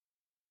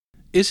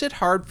Is it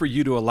hard for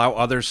you to allow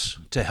others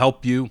to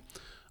help you,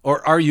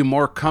 or are you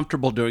more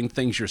comfortable doing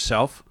things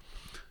yourself?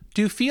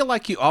 Do you feel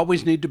like you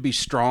always need to be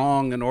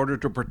strong in order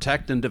to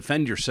protect and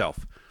defend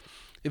yourself?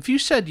 If you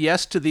said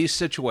yes to these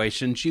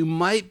situations, you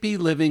might be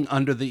living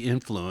under the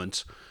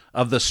influence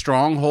of the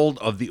stronghold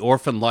of the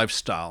orphan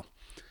lifestyle.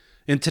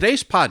 In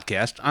today's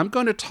podcast, I'm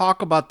going to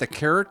talk about the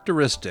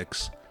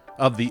characteristics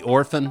of the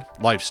orphan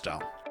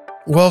lifestyle.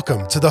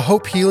 Welcome to the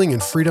Hope, Healing,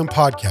 and Freedom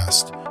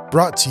podcast,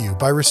 brought to you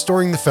by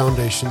Restoring the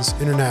Foundations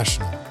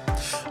International.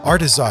 Our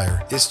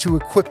desire is to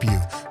equip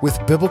you with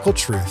biblical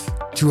truth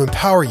to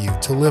empower you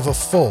to live a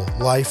full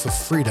life of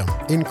freedom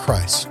in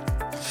Christ.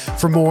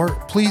 For more,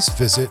 please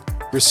visit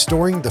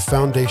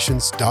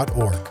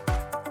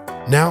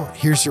restoringthefoundations.org. Now,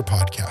 here's your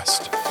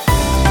podcast.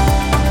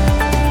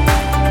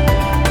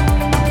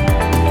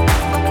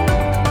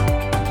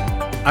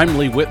 I'm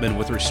Lee Whitman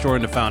with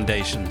Restoring the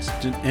Foundations,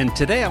 and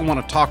today I want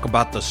to talk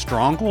about the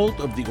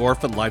stronghold of the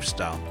orphan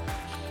lifestyle.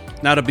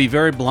 Now, to be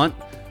very blunt,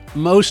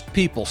 most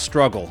people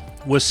struggle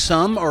with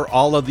some or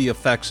all of the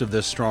effects of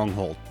this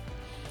stronghold.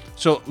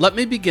 So let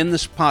me begin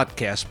this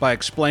podcast by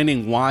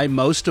explaining why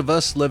most of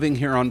us living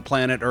here on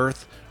planet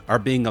Earth are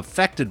being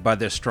affected by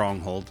this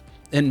stronghold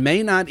and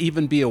may not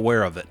even be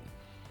aware of it.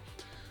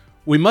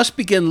 We must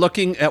begin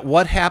looking at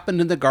what happened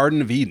in the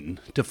Garden of Eden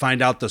to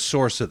find out the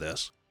source of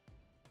this.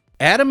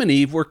 Adam and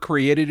Eve were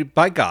created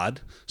by God,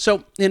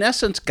 so in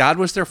essence, God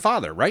was their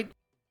father, right?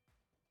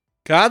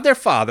 God, their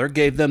father,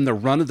 gave them the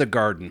run of the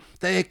garden.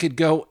 They could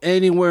go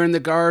anywhere in the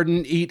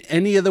garden, eat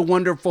any of the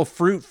wonderful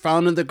fruit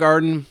found in the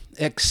garden,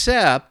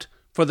 except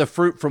for the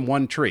fruit from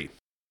one tree.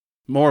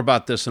 More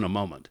about this in a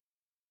moment.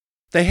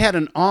 They had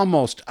an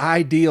almost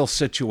ideal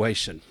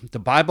situation. The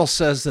Bible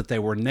says that they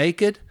were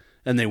naked,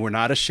 and they were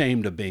not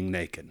ashamed of being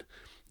naked.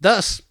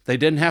 Thus, they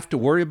didn't have to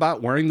worry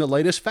about wearing the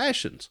latest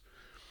fashions.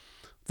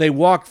 They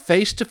walked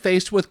face to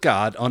face with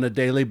God on a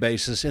daily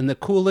basis in the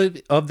cool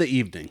of the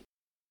evening.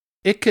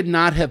 It could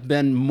not have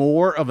been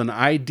more of an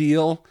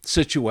ideal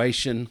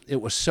situation.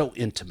 It was so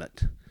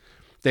intimate.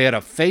 They had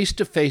a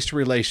face-to-face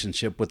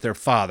relationship with their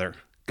Father,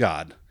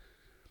 God.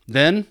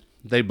 Then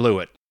they blew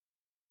it.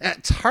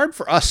 It's hard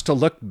for us to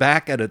look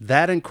back at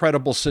that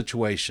incredible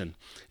situation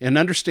and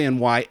understand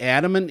why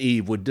Adam and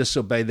Eve would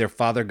disobey their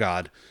Father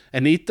God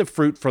and eat the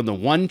fruit from the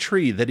one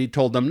tree that He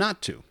told them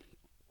not to.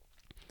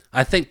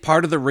 I think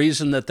part of the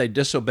reason that they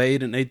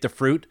disobeyed and ate the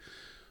fruit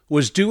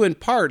was due in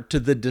part to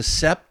the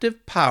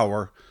deceptive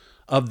power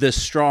of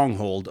this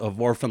stronghold of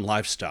orphan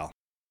lifestyle.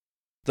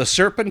 The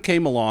serpent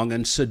came along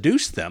and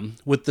seduced them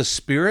with the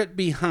spirit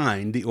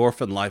behind the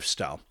orphan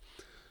lifestyle.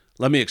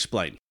 Let me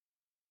explain.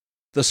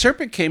 The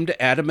serpent came to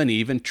Adam and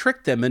Eve and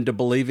tricked them into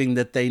believing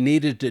that they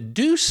needed to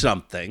do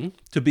something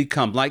to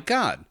become like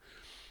God.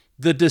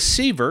 The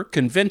deceiver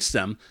convinced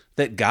them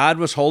that God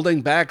was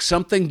holding back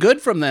something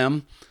good from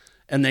them,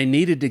 and they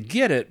needed to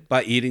get it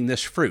by eating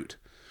this fruit.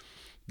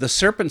 The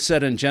serpent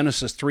said in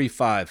Genesis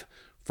 3:5,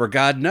 "For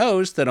God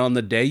knows that on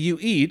the day you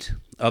eat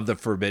of the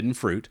forbidden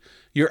fruit,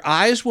 your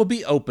eyes will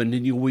be opened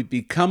and you will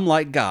become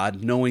like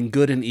God, knowing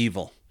good and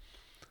evil."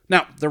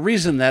 Now, the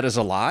reason that is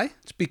a lie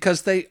is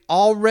because they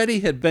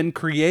already had been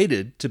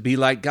created to be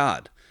like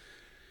God.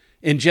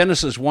 In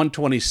Genesis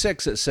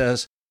 1:26, it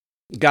says,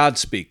 God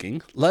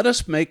speaking, "Let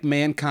us make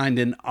mankind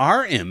in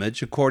our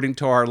image according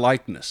to our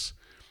likeness."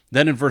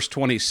 Then in verse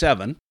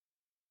 27,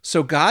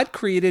 "So God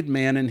created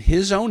man in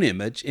His own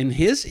image. In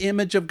His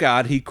image of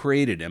God He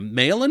created him.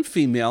 Male and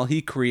female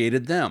He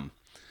created them."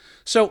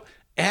 So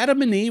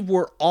Adam and Eve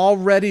were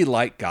already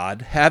like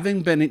God,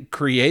 having been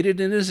created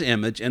in His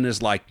image and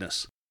His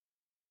likeness.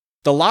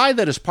 The lie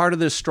that is part of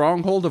this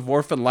stronghold of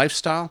orphan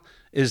lifestyle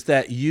is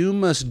that you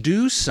must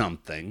do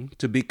something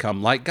to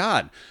become like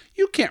God.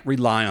 You can't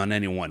rely on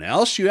anyone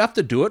else. You have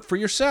to do it for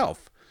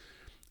yourself.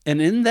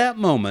 And in that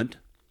moment,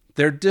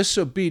 their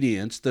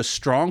disobedience, the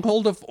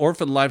stronghold of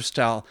orphan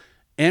lifestyle,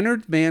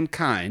 entered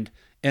mankind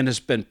and has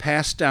been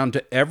passed down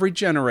to every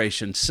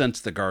generation since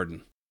the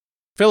garden.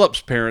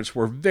 Philip's parents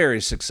were very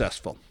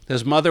successful.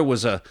 His mother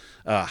was a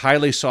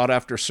highly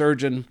sought-after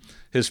surgeon.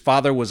 His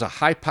father was a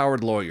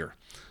high-powered lawyer.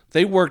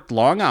 They worked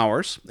long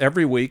hours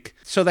every week,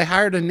 so they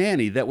hired a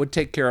nanny that would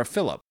take care of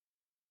Philip.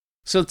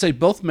 Since they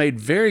both made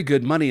very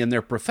good money in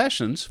their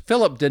professions,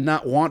 Philip did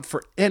not want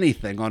for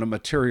anything on a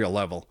material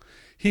level.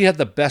 He had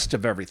the best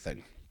of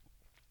everything.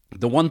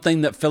 The one thing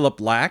that Philip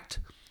lacked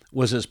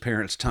was his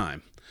parents'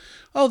 time.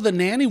 Oh, the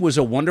nanny was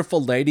a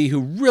wonderful lady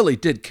who really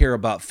did care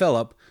about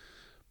Philip,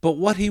 but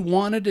what he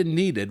wanted and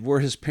needed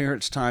were his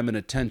parents' time and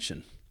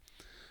attention.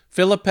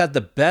 Philip had the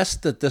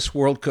best that this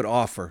world could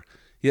offer,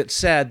 yet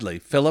sadly,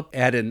 Philip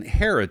had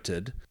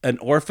inherited an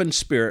orphan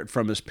spirit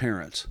from his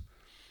parents.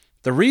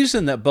 The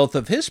reason that both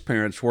of his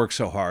parents worked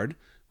so hard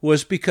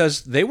was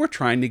because they were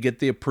trying to get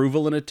the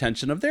approval and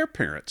attention of their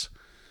parents.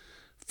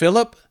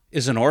 Philip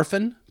is an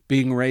orphan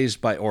being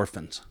raised by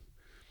orphans.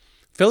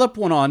 Philip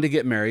went on to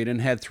get married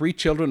and had 3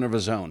 children of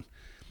his own.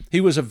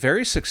 He was a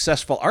very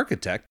successful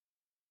architect.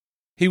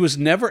 He was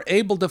never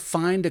able to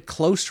find a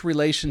close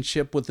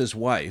relationship with his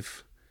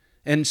wife,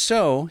 and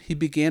so he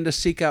began to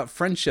seek out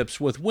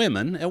friendships with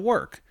women at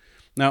work.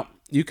 Now,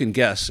 you can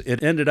guess,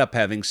 it ended up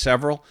having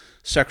several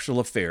sexual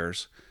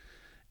affairs,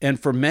 and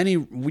for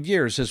many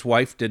years his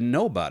wife didn't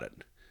know about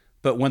it.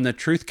 But when the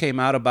truth came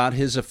out about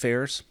his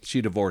affairs,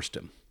 she divorced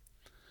him.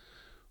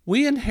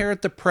 We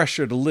inherit the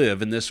pressure to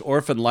live in this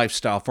orphan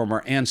lifestyle from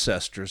our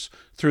ancestors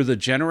through the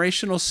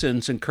generational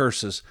sins and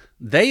curses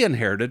they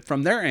inherited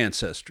from their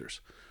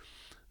ancestors.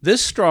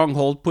 This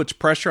stronghold puts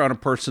pressure on a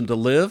person to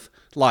live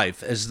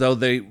life as though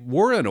they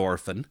were an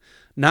orphan,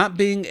 not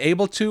being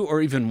able to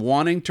or even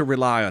wanting to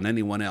rely on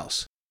anyone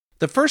else.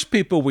 The first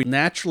people we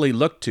naturally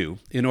look to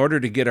in order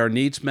to get our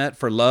needs met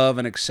for love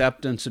and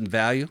acceptance and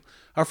value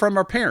are from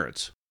our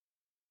parents.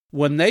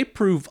 When they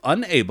prove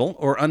unable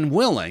or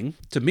unwilling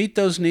to meet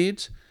those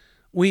needs,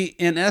 we,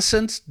 in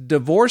essence,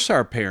 divorce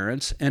our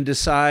parents and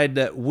decide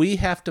that we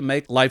have to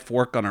make life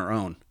work on our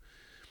own.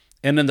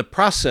 And in the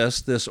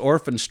process, this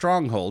orphan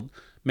stronghold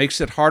makes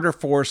it harder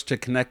for us to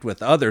connect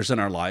with others in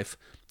our life,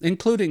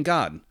 including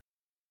God.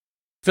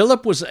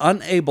 Philip was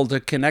unable to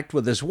connect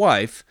with his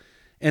wife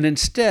and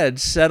instead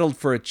settled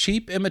for a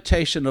cheap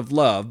imitation of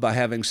love by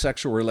having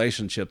sexual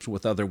relationships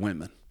with other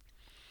women.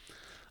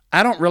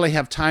 I don't really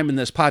have time in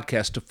this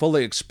podcast to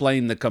fully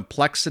explain the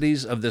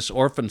complexities of this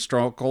orphan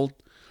stronghold,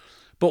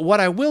 but what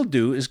I will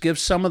do is give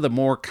some of the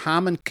more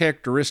common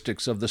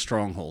characteristics of the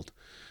stronghold.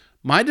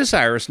 My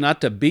desire is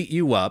not to beat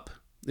you up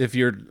if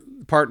you're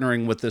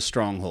partnering with this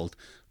stronghold,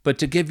 but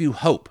to give you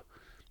hope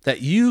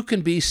that you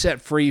can be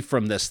set free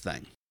from this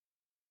thing.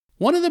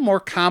 One of the more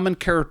common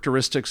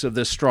characteristics of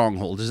this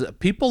stronghold is that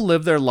people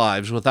live their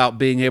lives without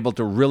being able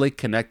to really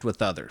connect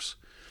with others.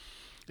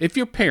 If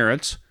your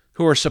parents,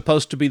 who are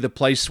supposed to be the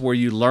place where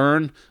you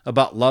learn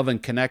about love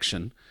and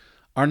connection,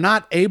 are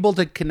not able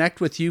to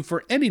connect with you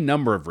for any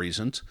number of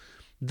reasons,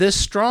 this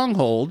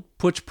stronghold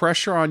puts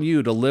pressure on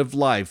you to live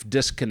life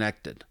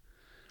disconnected.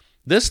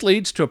 This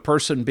leads to a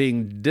person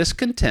being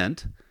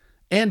discontent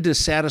and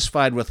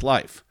dissatisfied with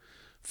life.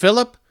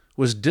 Philip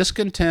was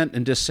discontent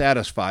and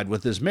dissatisfied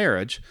with his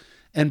marriage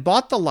and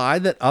bought the lie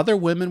that other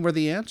women were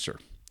the answer.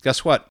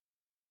 Guess what?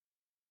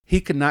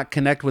 He could not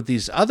connect with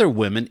these other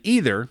women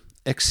either,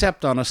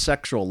 except on a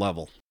sexual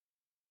level.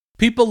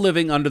 People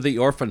living under the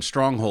orphan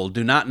stronghold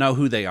do not know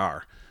who they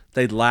are.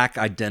 They lack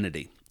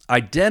identity.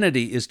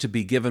 Identity is to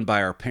be given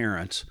by our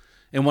parents.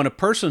 And when a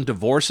person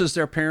divorces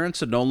their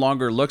parents and no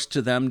longer looks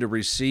to them to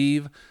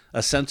receive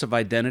a sense of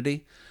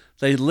identity,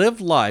 they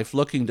live life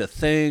looking to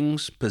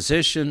things,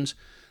 positions,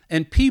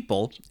 and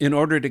people in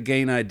order to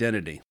gain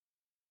identity.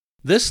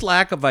 This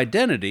lack of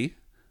identity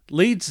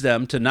leads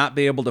them to not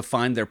be able to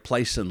find their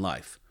place in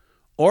life.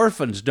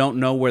 Orphans don't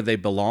know where they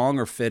belong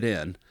or fit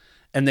in,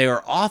 and they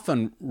are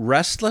often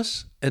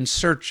restless and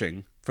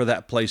searching for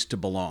that place to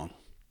belong.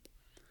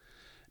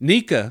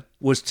 Nika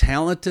was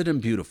talented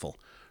and beautiful.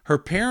 Her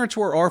parents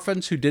were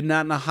orphans who did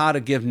not know how to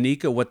give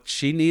Nika what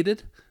she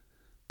needed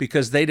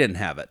because they didn't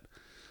have it.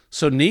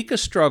 So Nika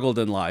struggled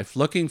in life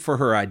looking for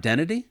her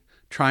identity,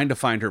 trying to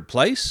find her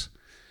place.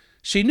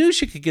 She knew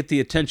she could get the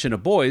attention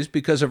of boys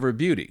because of her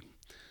beauty.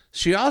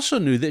 She also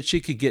knew that she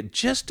could get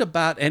just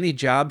about any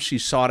job she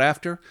sought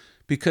after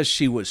because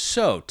she was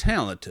so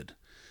talented.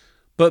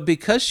 But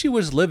because she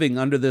was living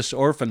under this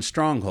orphan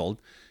stronghold,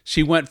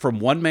 she went from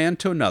one man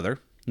to another,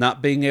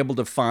 not being able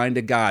to find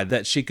a guy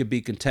that she could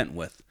be content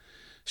with.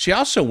 She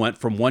also went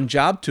from one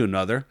job to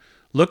another,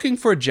 looking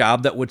for a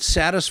job that would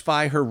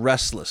satisfy her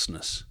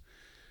restlessness.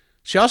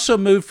 She also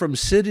moved from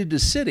city to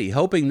city,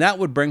 hoping that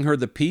would bring her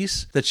the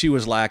peace that she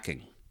was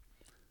lacking.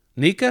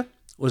 Nika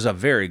was a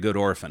very good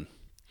orphan.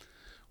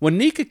 When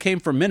Nika came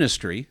for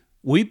ministry,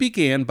 we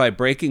began by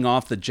breaking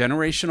off the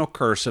generational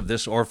curse of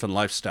this orphan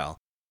lifestyle.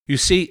 You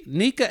see,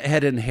 Nika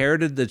had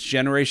inherited this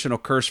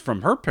generational curse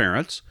from her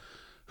parents,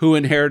 who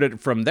inherited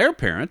it from their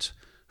parents,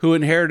 who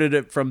inherited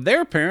it from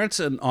their parents,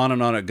 and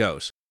on it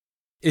goes.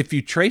 If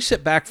you trace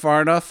it back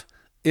far enough,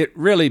 it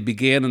really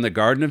began in the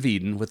Garden of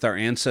Eden with our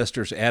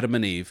ancestors Adam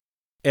and Eve,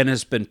 and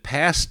has been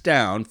passed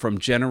down from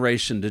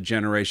generation to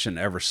generation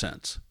ever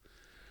since.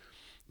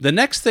 The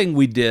next thing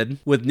we did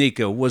with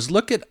Nika was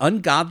look at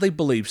ungodly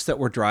beliefs that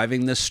were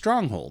driving this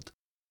stronghold.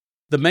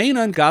 The main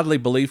ungodly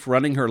belief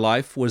running her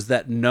life was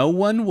that no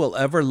one will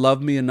ever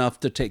love me enough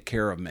to take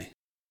care of me.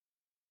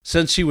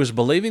 Since she was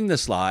believing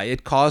this lie,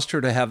 it caused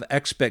her to have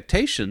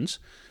expectations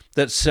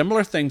that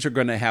similar things are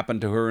going to happen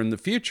to her in the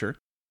future.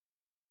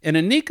 And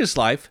in Nika's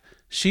life,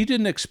 she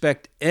didn't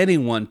expect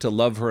anyone to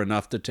love her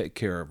enough to take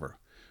care of her,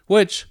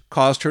 which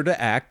caused her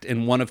to act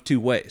in one of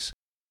two ways.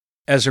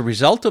 As a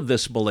result of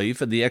this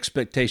belief and the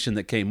expectation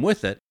that came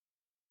with it,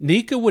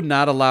 Nika would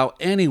not allow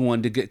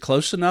anyone to get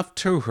close enough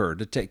to her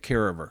to take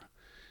care of her.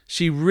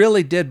 She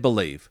really did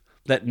believe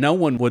that no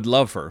one would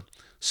love her,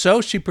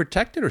 so she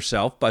protected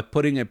herself by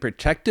putting a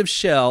protective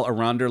shell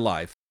around her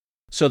life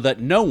so that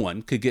no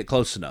one could get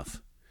close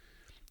enough.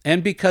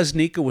 And because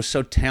Nika was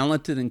so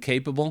talented and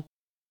capable,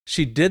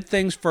 she did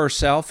things for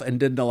herself and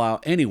didn't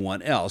allow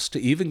anyone else to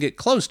even get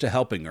close to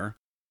helping her,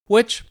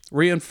 which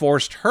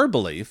reinforced her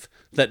belief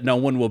that no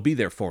one will be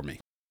there for me.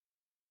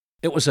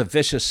 It was a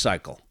vicious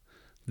cycle.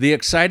 The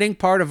exciting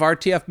part of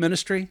RTF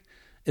ministry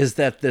is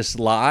that this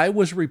lie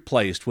was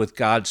replaced with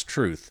God's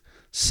truth,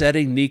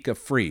 setting Nika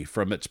free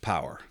from its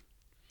power.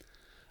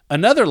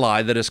 Another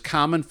lie that is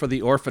common for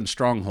the orphan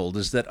stronghold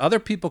is that other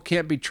people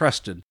can't be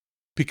trusted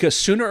because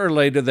sooner or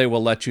later they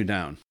will let you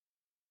down.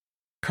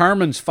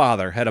 Carmen's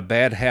father had a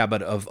bad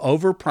habit of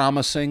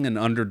over-promising and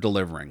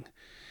under-delivering.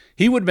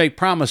 He would make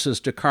promises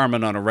to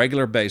Carmen on a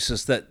regular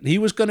basis that he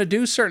was going to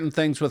do certain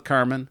things with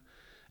Carmen,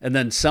 and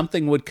then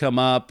something would come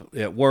up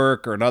at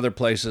work or in other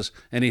places,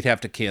 and he'd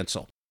have to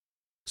cancel.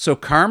 So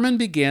Carmen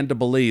began to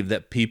believe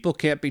that people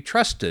can't be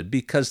trusted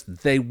because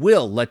they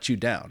will let you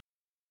down.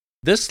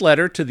 This led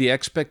her to the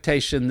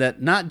expectation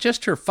that not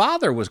just her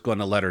father was going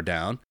to let her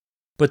down,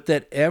 but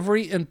that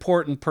every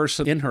important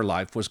person in her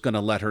life was going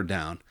to let her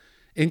down,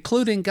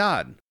 including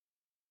God,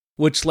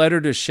 which led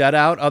her to shut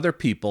out other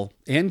people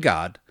and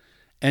God,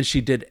 and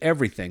she did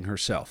everything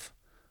herself.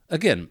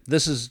 Again,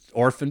 this is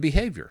orphan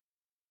behavior.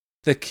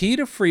 The key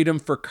to freedom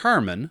for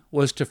Carmen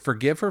was to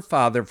forgive her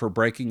father for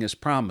breaking his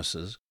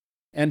promises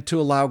and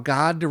to allow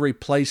God to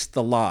replace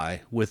the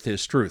lie with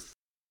his truth.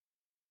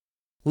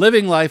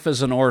 Living life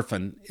as an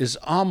orphan is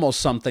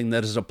almost something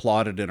that is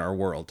applauded in our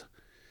world.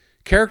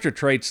 Character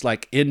traits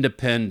like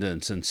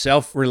independence and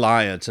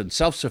self-reliance and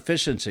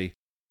self-sufficiency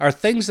are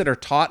things that are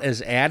taught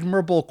as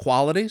admirable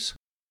qualities.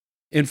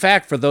 In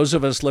fact, for those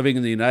of us living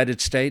in the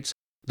United States,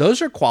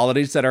 those are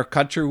qualities that our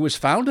country was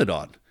founded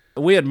on.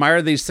 We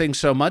admire these things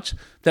so much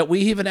that we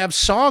even have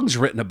songs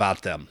written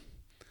about them.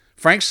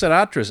 Frank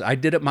Sinatra's I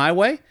Did It My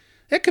Way,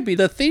 it could be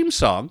the theme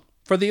song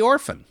for the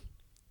orphan.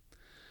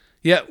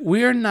 Yet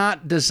we're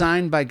not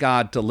designed by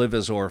God to live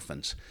as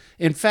orphans.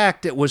 In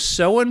fact, it was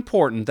so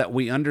important that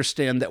we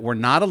understand that we're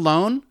not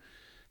alone,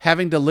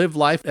 having to live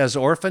life as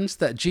orphans,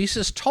 that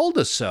Jesus told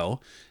us so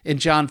in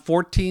John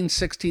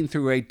 14:16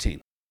 through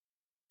 18.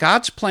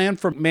 God's plan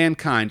for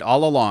mankind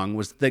all along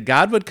was that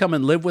God would come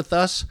and live with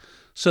us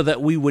so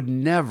that we would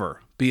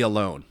never be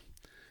alone.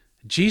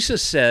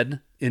 Jesus said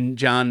in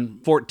John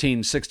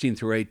 14:16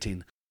 through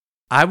 18,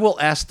 I will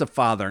ask the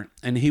Father,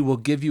 and he will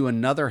give you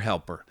another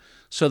helper,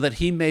 so that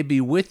he may be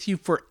with you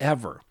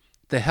forever.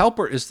 The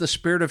helper is the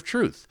Spirit of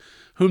truth,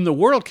 whom the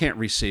world can't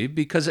receive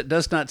because it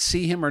does not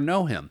see him or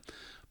know him.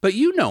 But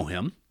you know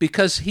him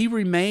because he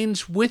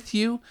remains with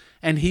you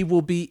and he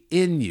will be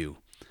in you.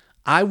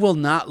 I will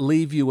not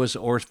leave you as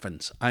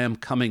orphans. I am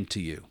coming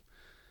to you.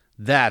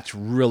 That's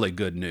really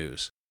good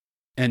news.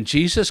 And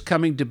Jesus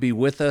coming to be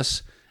with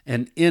us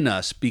and in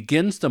us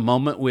begins the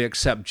moment we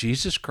accept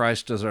Jesus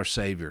Christ as our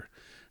Savior.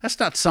 That's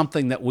not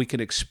something that we can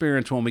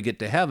experience when we get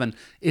to heaven.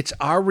 It's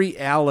our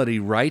reality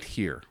right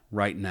here,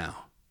 right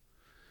now.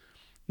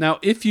 Now,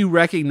 if you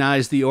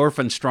recognize the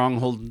orphan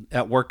stronghold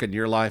at work in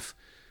your life,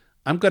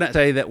 I'm going to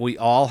say that we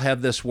all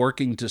have this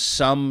working to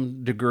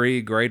some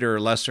degree, greater or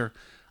lesser.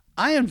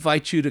 I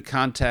invite you to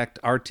contact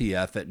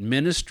RTF at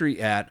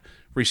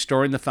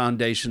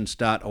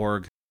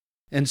ministry@restoringthefoundations.org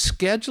and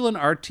schedule an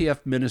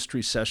RTF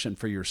ministry session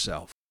for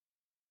yourself.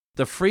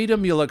 The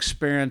freedom you'll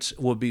experience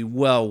will be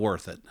well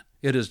worth it.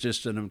 It is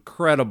just an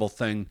incredible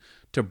thing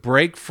to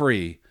break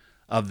free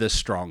of this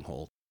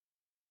stronghold.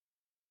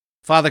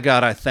 Father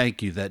God, I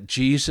thank you that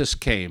Jesus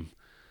came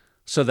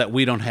so that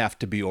we don't have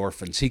to be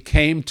orphans. He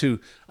came to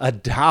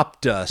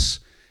adopt us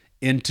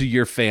into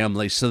your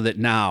family so that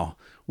now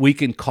we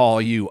can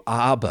call you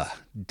Abba,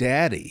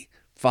 Daddy,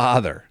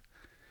 Father.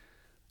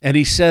 And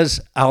he says,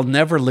 I'll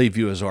never leave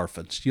you as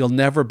orphans. You'll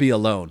never be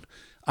alone.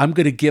 I'm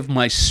going to give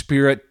my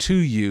Spirit to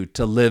you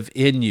to live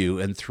in you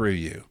and through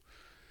you.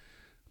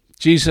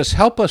 Jesus,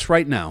 help us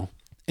right now,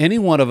 any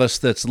one of us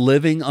that's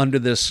living under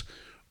this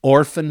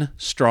orphan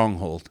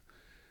stronghold,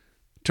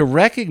 to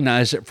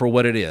recognize it for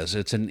what it is.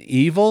 It's an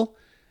evil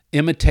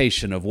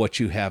imitation of what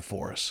you have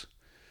for us.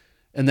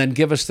 And then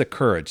give us the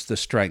courage, the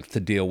strength to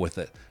deal with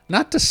it.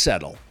 Not to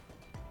settle,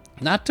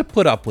 not to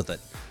put up with it,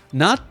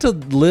 not to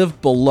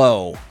live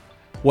below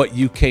what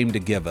you came to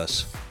give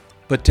us,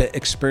 but to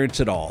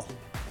experience it all,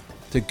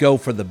 to go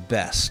for the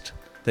best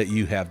that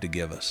you have to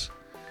give us.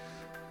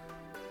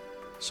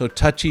 So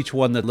touch each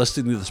one that's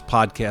listening to this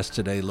podcast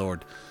today,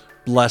 Lord.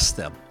 Bless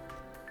them.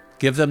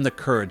 Give them the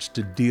courage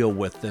to deal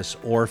with this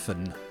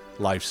orphan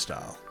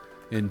lifestyle.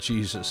 In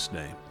Jesus'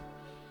 name,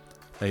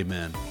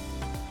 amen.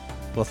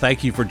 Well,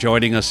 thank you for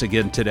joining us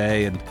again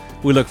today, and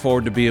we look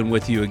forward to being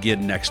with you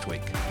again next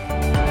week.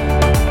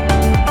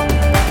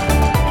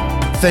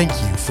 Thank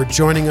you for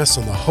joining us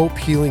on the Hope,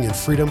 Healing, and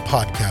Freedom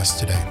podcast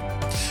today.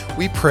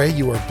 We pray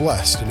you are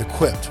blessed and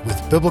equipped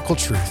with biblical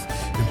truth,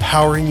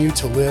 empowering you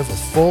to live a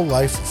full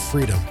life of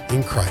freedom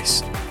in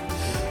Christ.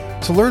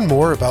 To learn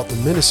more about the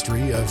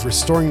ministry of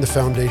Restoring the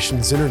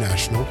Foundations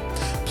International,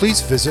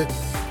 please visit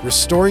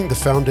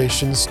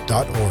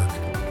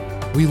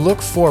restoringthefoundations.org. We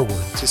look forward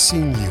to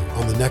seeing you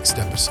on the next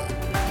episode.